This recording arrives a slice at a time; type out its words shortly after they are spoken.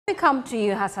We come to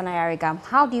you, Hassan Ayariga.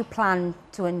 How do you plan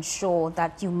to ensure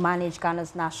that you manage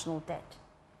Ghana's national debt?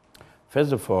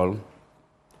 First of all,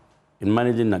 in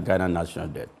managing the Ghana national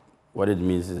debt, what it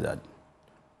means is that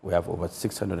we have over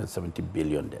 670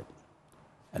 billion debt,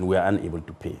 and we are unable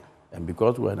to pay. And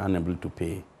because we are unable to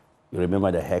pay, you remember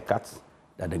the haircuts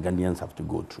that the Ghanaians have to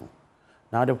go through.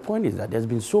 Now, the point is that there's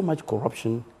been so much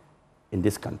corruption in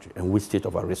this country and wastage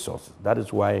of our resources. That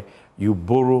is why you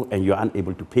borrow and you're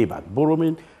unable to pay back.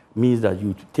 Borrowing means that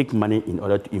you take money in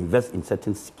order to invest in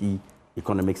certain key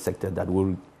economic sectors that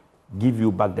will give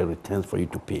you back the returns for you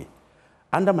to pay.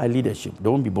 Under my leadership,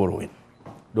 don't be borrowing.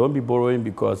 Don't be borrowing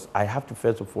because I have to,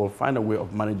 first of all, find a way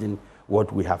of managing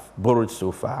what we have borrowed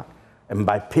so far and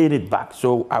by paying it back.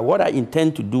 So what I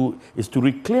intend to do is to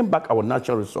reclaim back our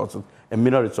natural resources and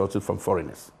mineral resources from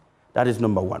foreigners. That is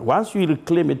number one. Once we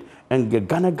reclaim it and the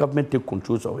Ghana government take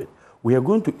control of it, we are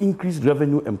going to increase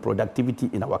revenue and productivity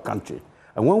in our country.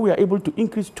 And when we are able to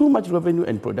increase too much revenue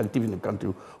and productivity in the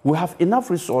country, we have enough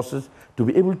resources to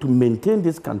be able to maintain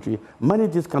this country,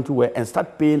 manage this country well, and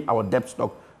start paying our debt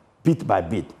stock bit by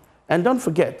bit. And don't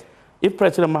forget, if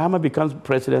President Mahama becomes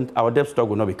president, our debt stock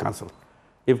will not be cancelled.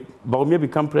 If Baumia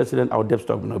becomes president, our debt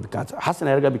stock will not be cancelled. Hassan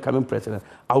Ayariga becoming president,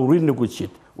 I will renegotiate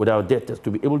with our debtors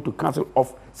to be able to cancel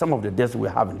off some of the debts we're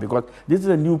having, because this is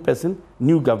a new person,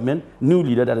 new government, new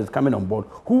leader that is coming on board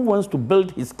who wants to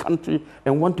build his country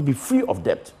and want to be free of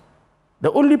debt.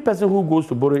 The only person who goes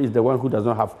to borrow is the one who does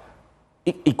not have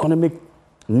economic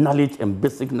knowledge and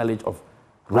basic knowledge of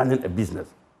running a business.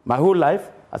 My whole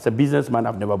life, as a businessman,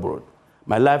 I've never borrowed.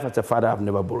 My life as a father, I've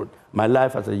never borrowed. My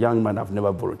life as a young man, I've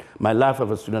never borrowed. My life as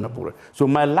a student, I've borrowed. So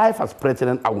my life as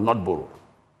president, I will not borrow.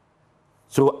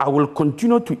 So I will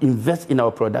continue to invest in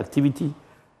our productivity,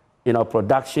 in our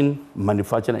production,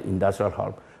 manufacturing, and industrial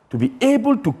hub to be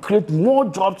able to create more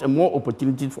jobs and more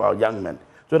opportunities for our young men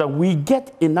so that we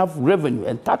get enough revenue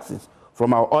and taxes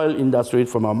from our oil industry,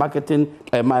 from our marketing,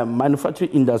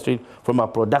 manufacturing industry, from our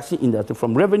production industry,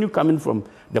 from revenue coming from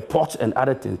the ports and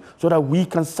other things, so that we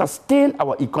can sustain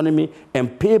our economy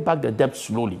and pay back the debt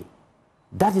slowly.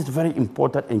 That is very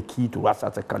important and key to us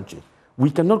as a country.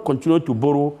 We cannot continue to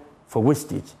borrow for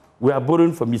wastage. We are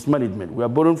borrowing for mismanagement. We are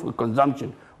borrowing for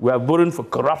consumption. We are borrowing for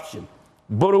corruption.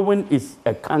 Borrowing is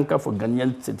a canker for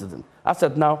Ghanaian citizens. As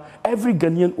of now, every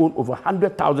Ghanaian owns over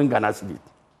 100,000 Ghana cedis.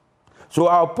 So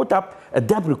I'll put up a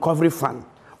debt recovery fund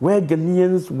where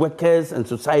Ghanaians, workers, and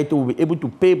society will be able to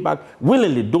pay back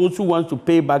willingly those who want to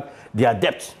pay back their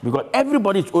debts, because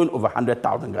everybody is owing over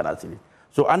 100,000 Ghana cedis.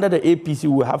 So under the APC,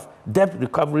 we have debt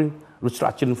recovery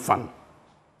restructuring fund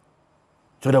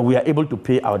so that we are able to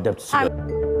pay our debts.